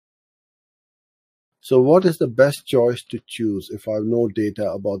So what is the best choice to choose if I have no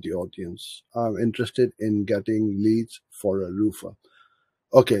data about the audience? I'm interested in getting leads for a roofer.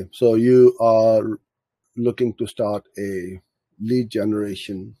 Okay, so you are looking to start a lead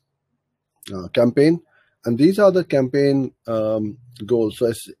generation campaign. And these are the campaign goals. So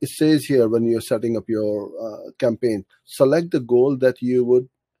it says here when you're setting up your campaign, select the goal that you would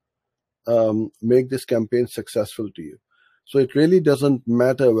make this campaign successful to you. So it really doesn't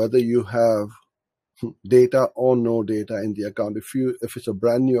matter whether you have data or no data in the account. If it's a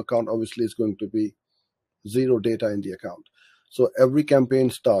brand new account, obviously it's going to be zero data in the account. So every campaign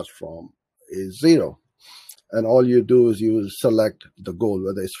starts from a zero. And all you do is you will select the goal,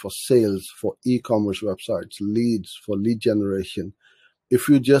 whether it's for sales, for e-commerce websites, leads, for lead generation. If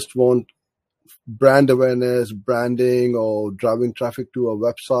you just want brand awareness, branding, or driving traffic to a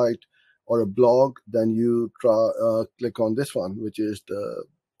website or a blog, then you click on this one, which is the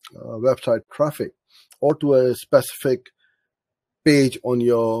website traffic, or to a specific page on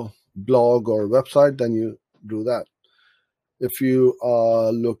your blog or website, then you do that. If you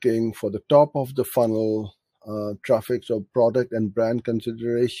are looking for the top of the funnel traffic, so product and brand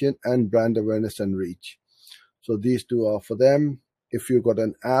consideration and brand awareness and reach. So these two are for them. If you've got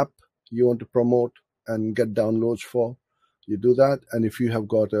an app you want to promote and get downloads for, you do that. And if you have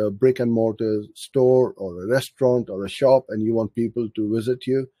got a brick and mortar store or a restaurant or a shop and you want people to visit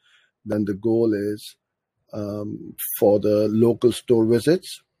you, then the goal is for the local store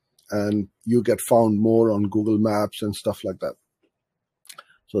visits, and you get found more on Google Maps and stuff like that.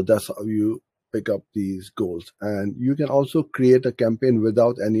 So that's how you pick up these goals. And you can also create a campaign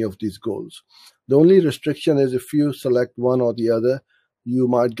without any of these goals. The only restriction is if you select one or the other, you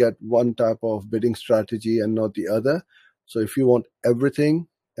might get one type of bidding strategy and not the other. So if you want everything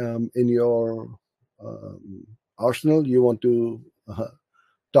in your arsenal you want to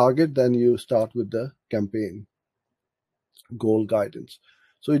target, then you start with the campaign goal guidance.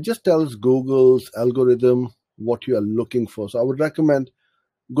 So it just tells Google's algorithm what you are looking for. So I would recommend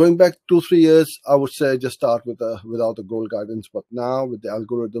going back 2-3 years, I would say just start without the goal guidance. But now with the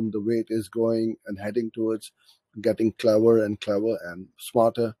algorithm, the way it is going and heading towards getting clever and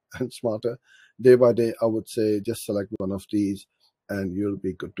smarter and smarter day by day, I would say just select one of these and you'll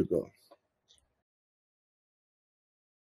be good to go.